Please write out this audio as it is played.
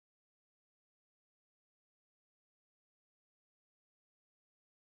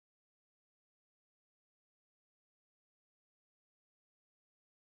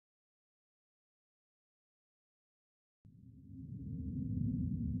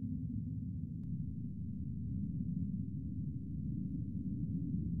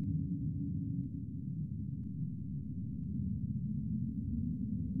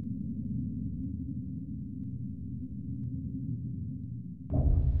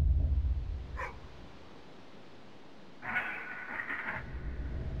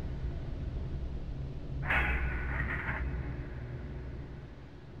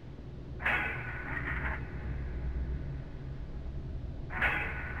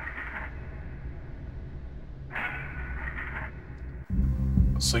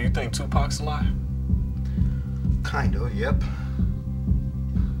So you think Tupac's alive? Kind of, yep.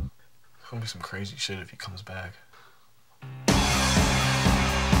 It's gonna be some crazy shit if he comes back.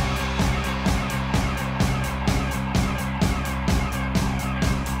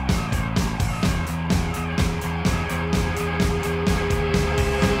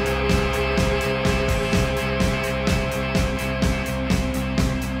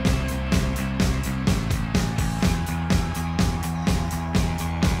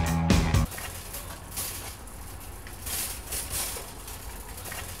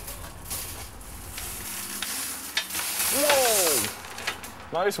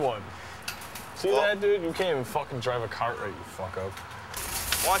 Nice one. See that, dude? You can't even fucking drive a cart right, you fuck up.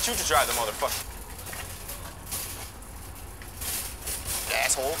 I want you to drive the motherfucker.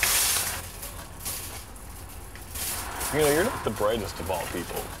 Asshole. You know, you're not the brightest of all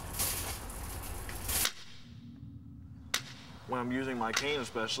people. When I'm using my cane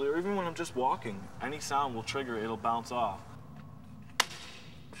especially, or even when I'm just walking, any sound will trigger it, it'll bounce off. Do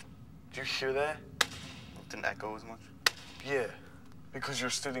you hear that? Didn't echo as much? Yeah. Because you're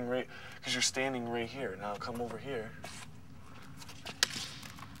standing right here. Now come over here.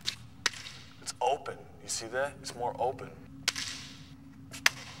 It's open. You see that? It's more open.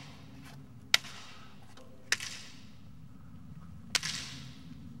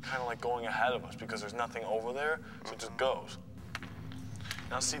 Kind of like going ahead of us because there's nothing over there, so it just goes.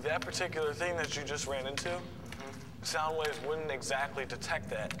 Now see that particular thing that you just ran into? Sound waves wouldn't exactly detect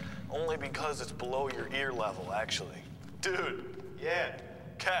that, only because it's below your ear level, actually. Dude. Yeah.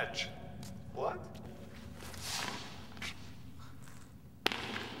 Catch. What?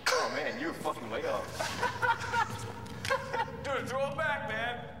 Oh man, you're fucking way off. Dude, throw it back,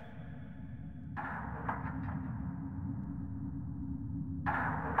 man.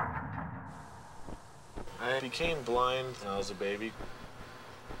 I became blind when I was a baby.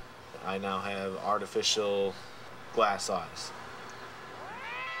 I now have artificial glass eyes.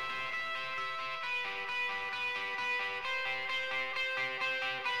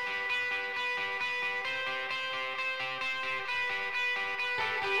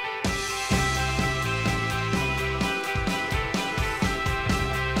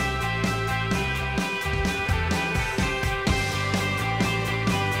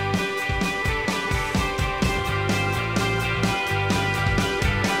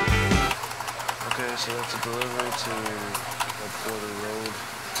 So that's a delivery to the Porter Road.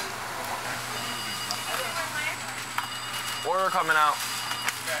 Order coming out.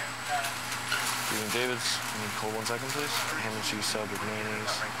 Stephen Davids, can you hold 1 second, please? Ham and cheese sub with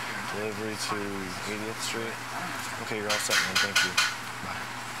mayonnaise. Delivery to 80th Street. Okay, you're all set, man. Thank you. Bye.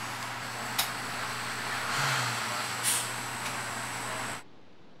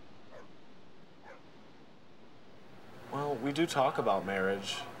 Well, we do talk about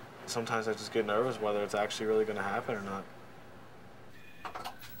marriage. Sometimes I just get nervous whether it's actually really going to happen or not.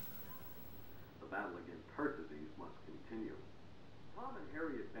 The battle against heart disease must continue. Tom and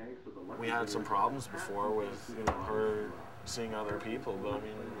Harriet Banks of the We had some problems before with, her seeing other people, but I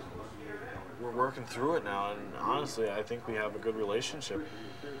mean, we're working through it now, and honestly, I think we have a good relationship.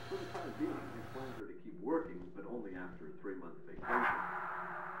 For the time being, he plans her to keep working, but only after a 3-month vacation.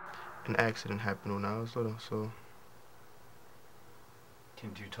 An accident happened when I was little, so.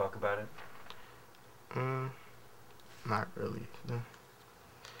 Can you talk about it? Not really. No.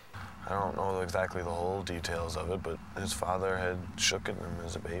 I don't know exactly the whole details of it, but his father had shooken him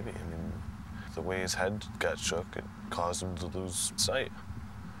as a baby. I mean, the way his head got shook, it caused him to lose sight.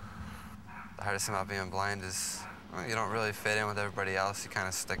 The hardest thing about being blind is you don't really fit in with everybody else. You kind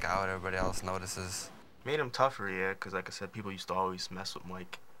of stick out. Everybody else notices. Made him tougher, yeah, because like I said, people used to always mess with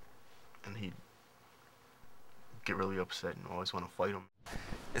Mike, and he'd get really upset and always want to fight him.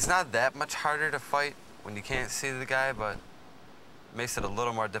 It's not that much harder to fight when you can't see the guy, but it makes it a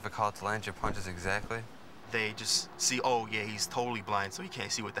little more difficult to land your punches exactly. They just see, oh yeah, he's totally blind, so he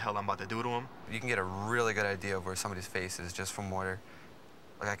can't see what the hell I'm about to do to him. You can get a really good idea of where somebody's face is just from where,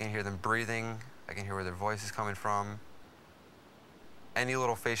 like, I can hear them breathing, I can hear where their voice is coming from. Any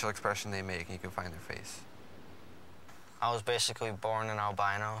little facial expression they make, you can find their face. I was basically born an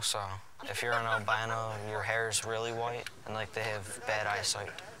albino, so if you're an albino, your hair is really white, and like they have bad eyesight.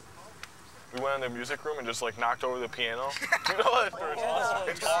 We went in the music room and just like knocked over the piano. You know that?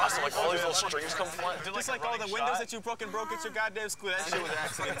 It's awesome. Like all these little strings come flying. Just like all the windows that you broke and broke at your goddamn school. That shit was an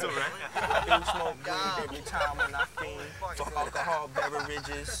accident too, right? I do smoke weed every time when I fiend for alcohol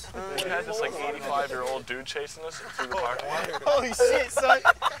beverages. We had this like 85-year-old dude chasing us through the parking lot. Holy shit, son!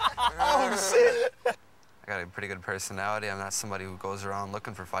 Oh shit! I got a pretty good personality. I'm not somebody who goes around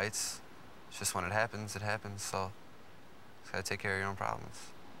looking for fights. It's just when it happens, so Just gotta take care of your own problems.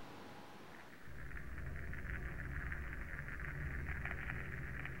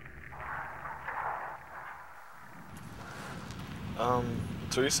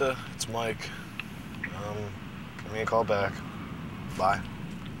 Teresa, it's Mike. Give me a call back. Bye.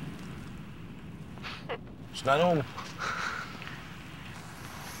 She's not home.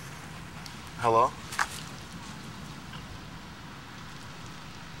 Hello?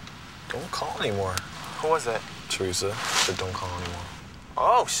 Don't call anymore. Who was that? Teresa said don't call anymore.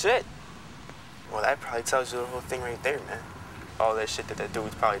 Oh, shit. Well, that probably tells you the whole thing right there, man. All that shit that that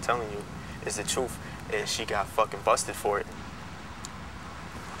dude's probably telling you is the truth, and she got fucking busted for it.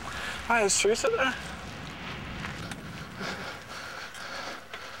 Hi, is Teresa there?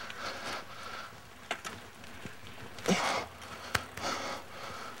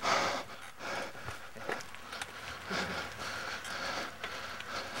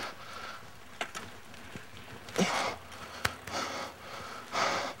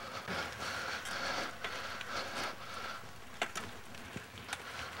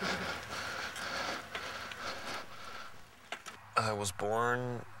 I was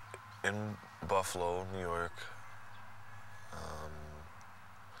born in Buffalo, New York.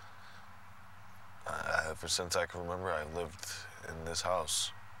 Ever since I can remember, I lived in this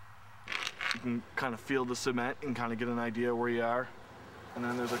house. You can kind of feel the cement and kind of get an idea where you are. And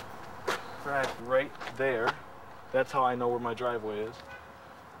then there's a crack right there. That's how I know where my driveway is.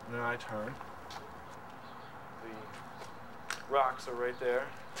 And then I turn. The rocks are right there.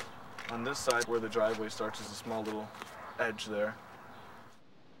 On this side where the driveway starts is a small little edge there.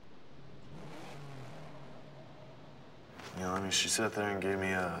 You know, I mean, she sat there and gave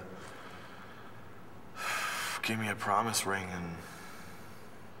me a promise ring and,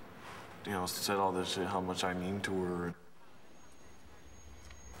 you know, said all this shit, how much I mean to her.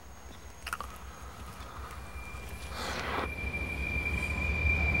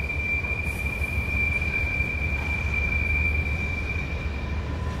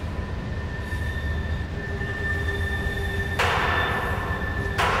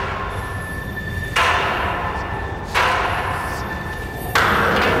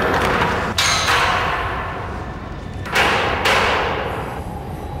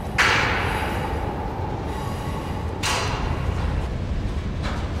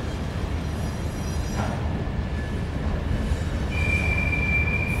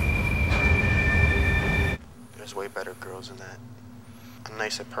 Way better girls than that. A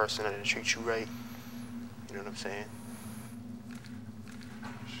nicer person that'll treat you right. You know what I'm saying?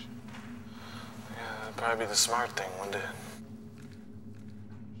 Yeah, that'd probably be the smart thing, wouldn't it?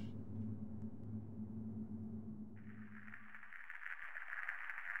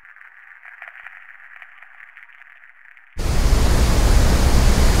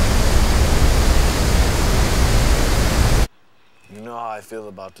 You know how I feel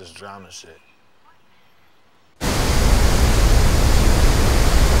about this drama shit.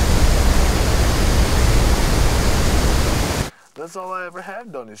 That's all I ever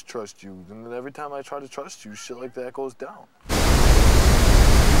have done is trust you. And then every time I try to trust you, shit like that goes down.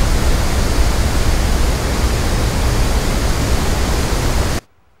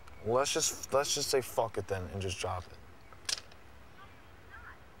 Let's just say fuck it then and just drop it.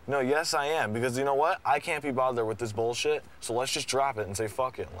 No, yes I am, because you know what? I can't be bothered with this bullshit, so let's just drop it and say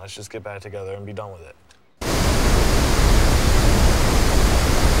fuck it, and let's just get back together and be done with it.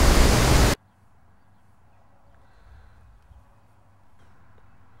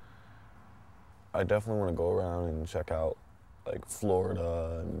 I definitely want to go around and check out, like,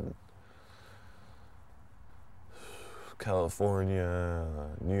 Florida and California,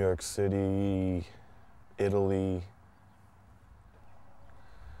 New York City, Italy.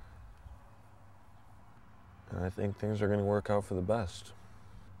 And I think things are going to work out for the best.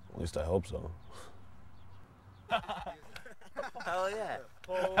 At least I hope so. Hell yeah.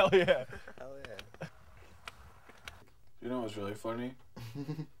 Hell yeah. Hell yeah. You know what's really funny?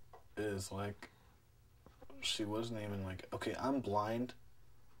 Is, like, she was naming, like, okay, I'm blind,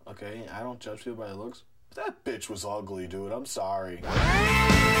 okay, I don't judge people by their looks. That bitch was ugly, dude, I'm sorry.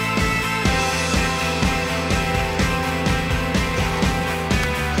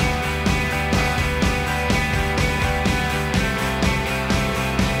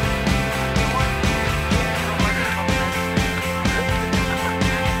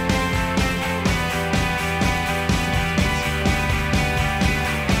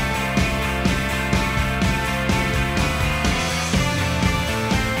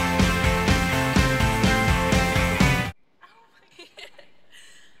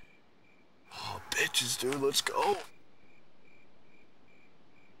 Bitches, dude, let's go.